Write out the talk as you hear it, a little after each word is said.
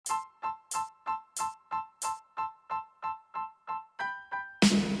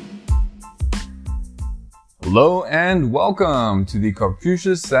Hello and welcome to the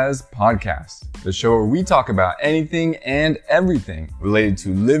Confucius Says podcast, the show where we talk about anything and everything related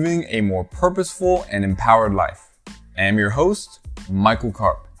to living a more purposeful and empowered life. I am your host, Michael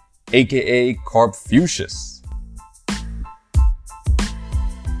Karp, aka Karpfucius.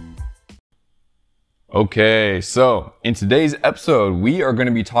 Okay, so in today's episode, we are going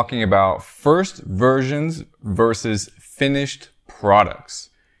to be talking about first versions versus finished products.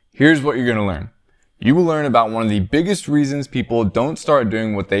 Here's what you're going to learn. You will learn about one of the biggest reasons people don't start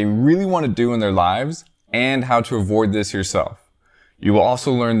doing what they really want to do in their lives and how to avoid this yourself. You will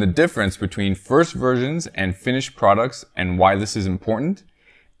also learn the difference between first versions and finished products and why this is important.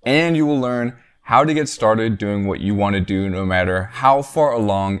 And you will learn how to get started doing what you want to do no matter how far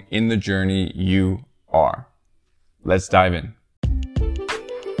along in the journey you are. Let's dive in.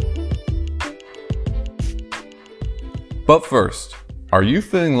 But first, are you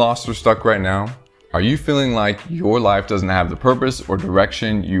feeling lost or stuck right now? Are you feeling like your life doesn't have the purpose or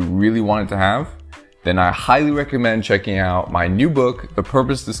direction you really want it to have? Then I highly recommend checking out my new book, The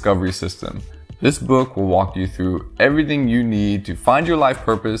Purpose Discovery System. This book will walk you through everything you need to find your life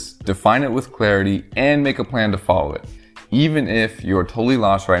purpose, define it with clarity, and make a plan to follow it, even if you're totally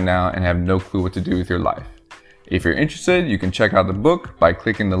lost right now and have no clue what to do with your life. If you're interested, you can check out the book by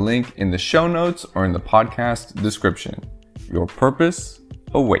clicking the link in the show notes or in the podcast description. Your purpose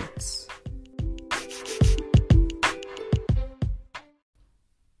awaits.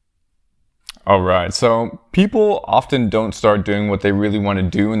 Alright, so people often don't start doing what they really want to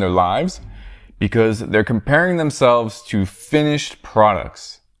do in their lives because they're comparing themselves to finished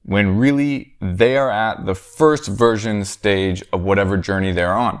products when really they are at the first version stage of whatever journey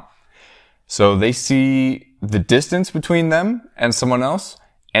they're on. So they see the distance between them and someone else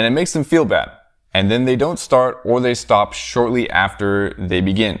and it makes them feel bad. And then they don't start or they stop shortly after they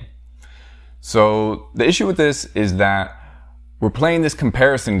begin. So the issue with this is that we're playing this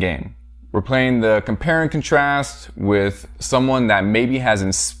comparison game. We're playing the compare and contrast with someone that maybe has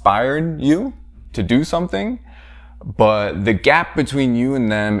inspired you to do something, but the gap between you and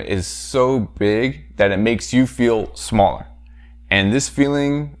them is so big that it makes you feel smaller. And this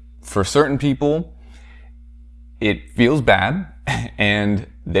feeling, for certain people, it feels bad, and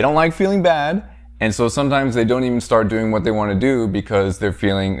they don't like feeling bad, and so sometimes they don't even start doing what they want to do because they're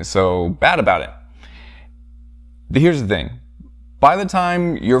feeling so bad about it. Here's the thing. By the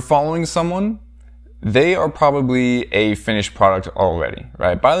time you're following someone, they are probably a finished product already,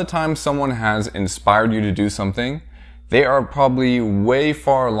 right? By the time someone has inspired you to do something, they are probably way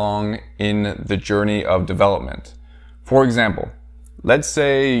far along in the journey of development. For example, let's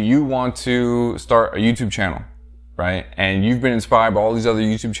say you want to start a YouTube channel, right? And you've been inspired by all these other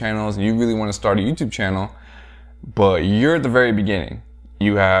YouTube channels and you really want to start a YouTube channel, but you're at the very beginning.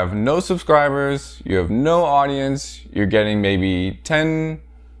 You have no subscribers, you have no audience, you're getting maybe 10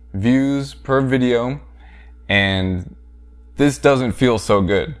 views per video, and this doesn't feel so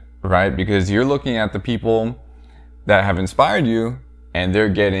good, right? Because you're looking at the people that have inspired you, and they're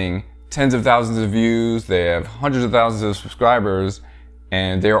getting tens of thousands of views, they have hundreds of thousands of subscribers,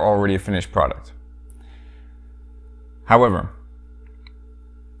 and they're already a finished product. However,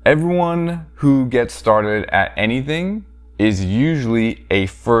 everyone who gets started at anything is usually a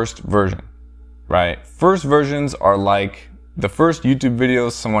first version, right? First versions are like the first YouTube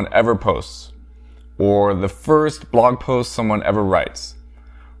video someone ever posts, or the first blog post someone ever writes,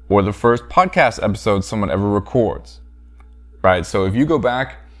 or the first podcast episode someone ever records, right? So if you go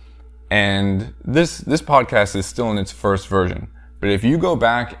back, and this podcast is still in its first version, but if you go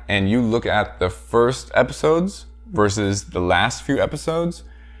back and you look at the first episodes versus the last few episodes,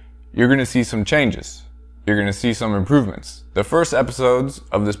 you're going to see some changes. You're going to see some improvements. The first episodes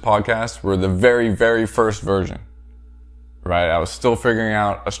of this podcast were the very, very first version, right? I was still figuring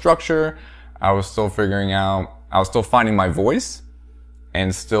out a structure. I was still finding my voice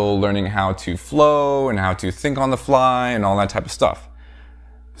and still learning how to flow and how to think on the fly and all that type of stuff.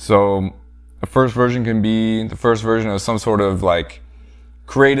 So the first version can be the first version of some sort of like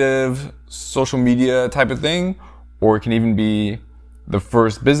creative social media type of thing, or it can even be the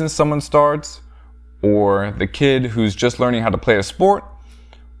first business someone starts, or the kid who's just learning how to play a sport,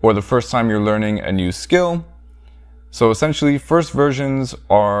 or the first time you're learning a new skill. So essentially, first versions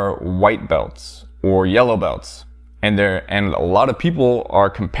are white belts or yellow belts. And a lot of people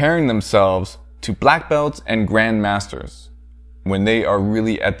are comparing themselves to black belts and grandmasters when they are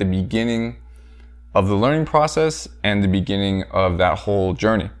really at the beginning of the learning process and the beginning of that whole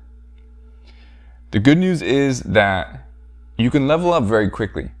journey. The good news is that you can level up very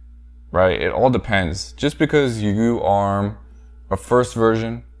quickly. Right? It all depends. Just because you are a first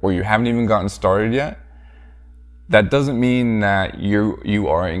version or you haven't even gotten started yet that doesn't mean that you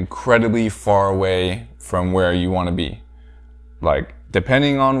are incredibly far away from where you want to be. Like,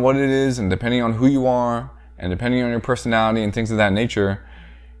 depending on what it is and depending on who you are and depending on your personality and things of that nature,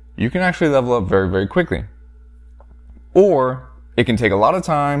 you can actually level up very, very quickly. Or it can take a lot of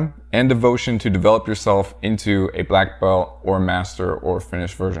time and devotion to develop yourself into a black belt or master or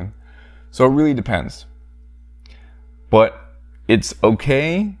finished version. So it really depends. But it's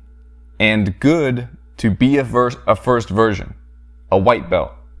okay and good to be a first version, a white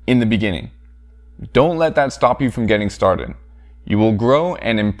belt in the beginning. Don't let that stop you from getting started. You will grow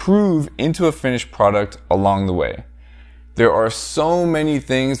and improve into a finished product along the way. There are so many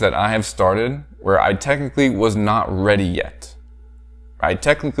things that I have started where I technically was not ready yet. I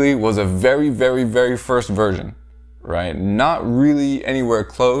technically was a very, very, very first version, right? Not really anywhere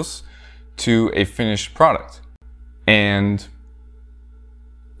close to a finished product. And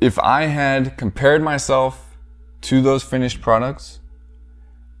if I had compared myself to those finished products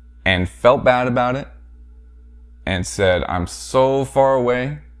and felt bad about it and said, I'm so far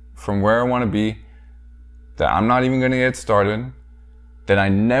away from where I want to be that I'm not even going to get started, that I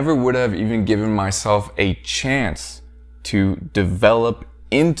never would have even given myself a chance to develop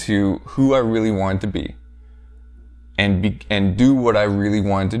into who I really wanted to be and do what I really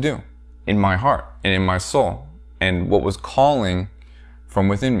wanted to do in my heart and in my soul and what was calling from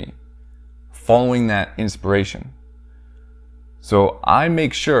within me, following that inspiration. So I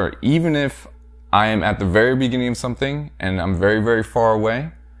make sure, even if I am at the very beginning of something and I'm very, very far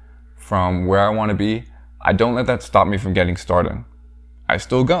away from where I want to be, I don't let that stop me from getting started. I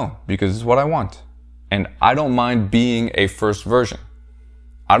still go because it's what I want. And I don't mind being a first version.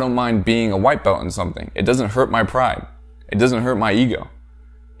 I don't mind being a white belt in something. It doesn't hurt my pride. It doesn't hurt my ego.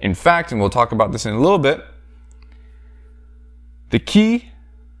 In fact, and we'll talk about this in a little bit, the key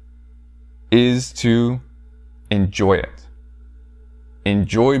is to enjoy it.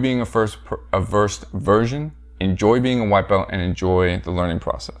 Enjoy being a first version, enjoy being a white belt, and enjoy the learning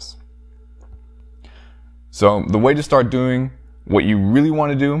process. So the way to start doing what you really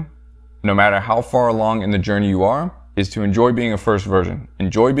want to do, no matter how far along in the journey you are, is to enjoy being a first version.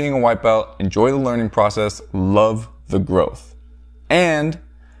 Enjoy being a white belt, enjoy the learning process, love the growth. And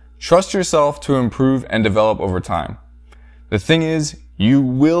trust yourself to improve and develop over time. The thing is, you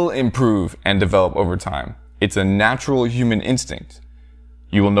will improve and develop over time. It's a natural human instinct.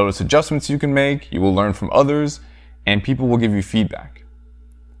 You will notice adjustments you can make, you will learn from others, and people will give you feedback.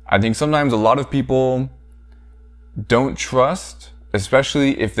 I think sometimes a lot of people don't trust,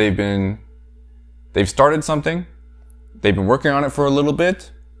 especially if they've started something, they've been working on it for a little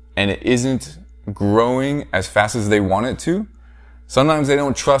bit, and it isn't growing as fast as they want it to. Sometimes they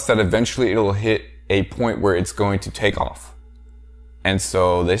don't trust that eventually it'll hit a point where it's going to take off. And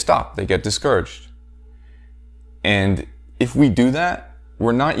so they stop, they get discouraged. And if we do that,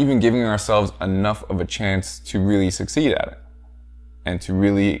 we're not even giving ourselves enough of a chance to really succeed at it and to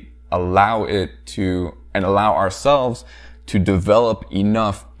really allow ourselves to develop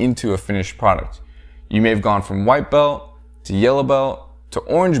enough into a finished product. You may have gone from white belt to yellow belt to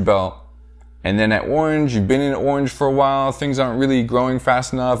orange belt, and then at orange, you've been in orange for a while, things aren't really growing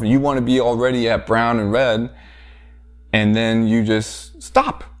fast enough, and you want to be already at brown and red, and then you just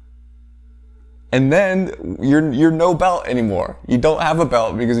stop. And then you're no belt anymore. You don't have a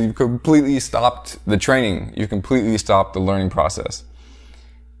belt because you've completely stopped the training. You've completely stopped the learning process.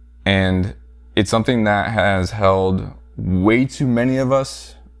 And it's something that has held way too many of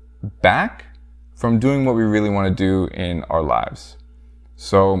us back from doing what we really want to do in our lives.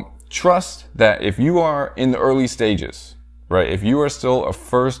 So trust that if you are in the early stages, right, if you are still a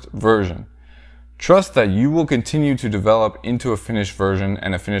first version, trust that you will continue to develop into a finished version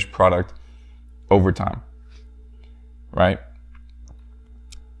and a finished product over time, right?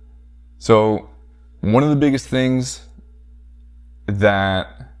 So one of the biggest things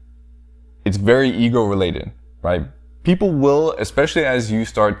that it's very ego related, right? People will, especially as you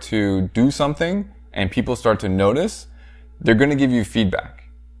start to do something and people start to notice, they're going to give you feedback,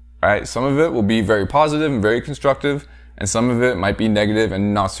 right? Some of it will be very positive and very constructive, and some of it might be negative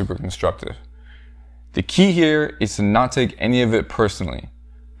and not super constructive. The key here is to not take any of it personally.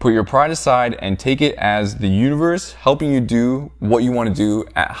 Put your pride aside and take it as the universe helping you do what you want to do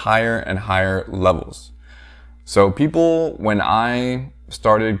at higher and higher levels. So people, when I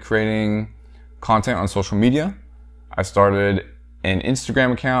started creating content on social media, I started an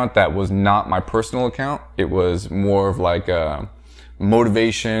Instagram account that was not my personal account. It was more of like a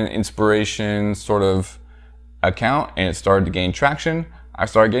motivation, inspiration sort of account, and it started to gain traction. I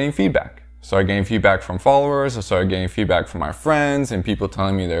started getting feedback. Started getting feedback from followers. I started getting feedback from my friends and people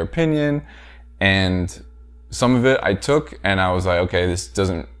telling me their opinion. And some of it I took and I was like, okay, this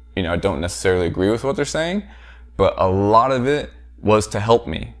doesn't, I don't necessarily agree with what they're saying, but a lot of it was to help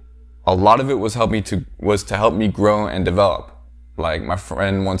me. A lot of it was to help me grow and develop. Like my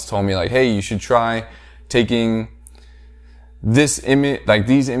friend once told me like, hey, you should try taking this image, like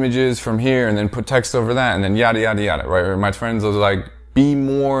these images from here and then put text over that and then yada, yada, yada, right? Or my friends was like,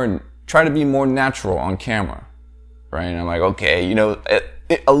 try to be more natural on camera, right? And I'm like, okay,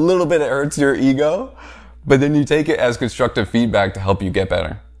 a little bit it hurts your ego, but then you take it as constructive feedback to help you get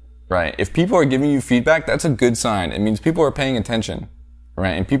better, right? If people are giving you feedback, that's a good sign. It means people are paying attention,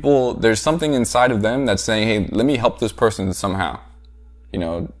 right? And there's something inside of them that's saying, hey, let me help this person somehow.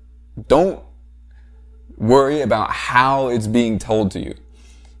 Don't worry about how it's being told to you.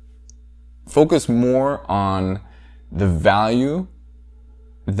 Focus more on the value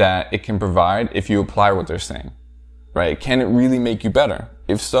that it can provide if you apply what they're saying, right? Can it really make you better?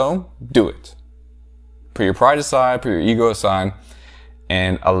 If so, do it. Put your pride aside, put your ego aside,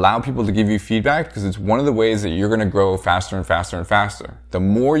 and allow people to give you feedback, because it's one of the ways that you're going to grow faster and faster and faster. The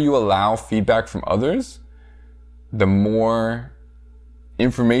more you allow feedback from others, the more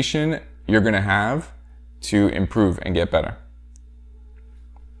information you're going to have to improve and get better.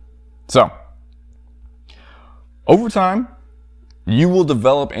 So, over time, you will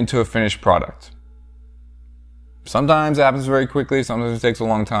develop into a finished product. Sometimes it happens very quickly, sometimes it takes a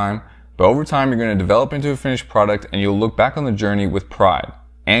long time, but over time you're going to develop into a finished product and you'll look back on the journey with pride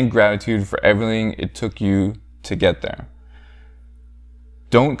and gratitude for everything it took you to get there.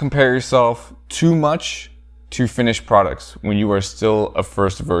 Don't compare yourself too much to finished products when you are still a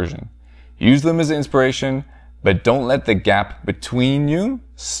first version. Use them as inspiration, but don't let the gap between you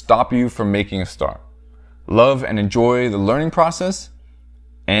stop you from making a start. Love and enjoy the learning process,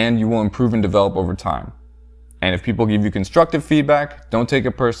 and you will improve and develop over time. And if people give you constructive feedback, don't take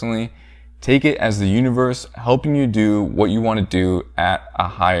it personally. Take it as the universe helping you do what you want to do at a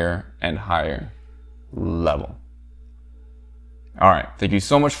higher and higher level. All right. Thank you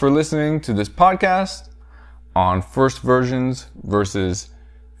so much for listening to this podcast on first versions versus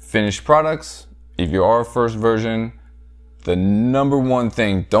finished products. If you are a first version, the number one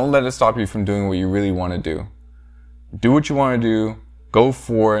thing, don't let it stop you from doing what you really want to do. Do what you want to do. Go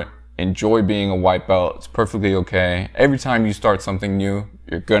for it. Enjoy being a white belt. It's perfectly okay. Every time you start something new,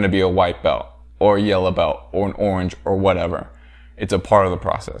 you're going to be a white belt or a yellow belt or an orange or whatever. It's a part of the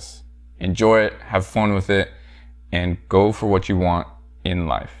process. Enjoy it. Have fun with it. And go for what you want in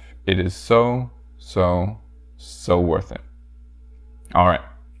life. It is so worth it. All right.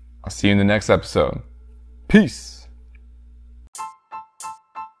 I'll see you in the next episode. Peace.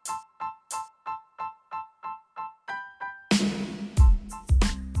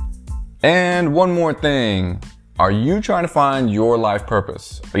 And one more thing. Are you trying to find your life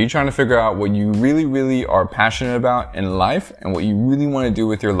purpose? Are you trying to figure out what you really are passionate about in life and what you really want to do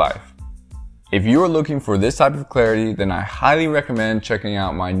with your life? If you're looking for this type of clarity, then I highly recommend checking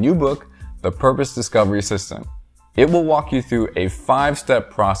out my new book, The Purpose Discovery System. It will walk you through a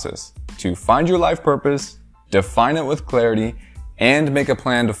 5-step process to find your life purpose, define it with clarity, and make a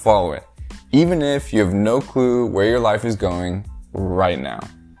plan to follow it, even if you have no clue where your life is going right now.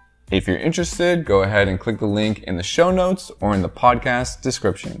 If you're interested, go ahead and click the link in the show notes or in the podcast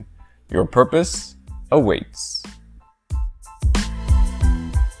description. Your purpose awaits.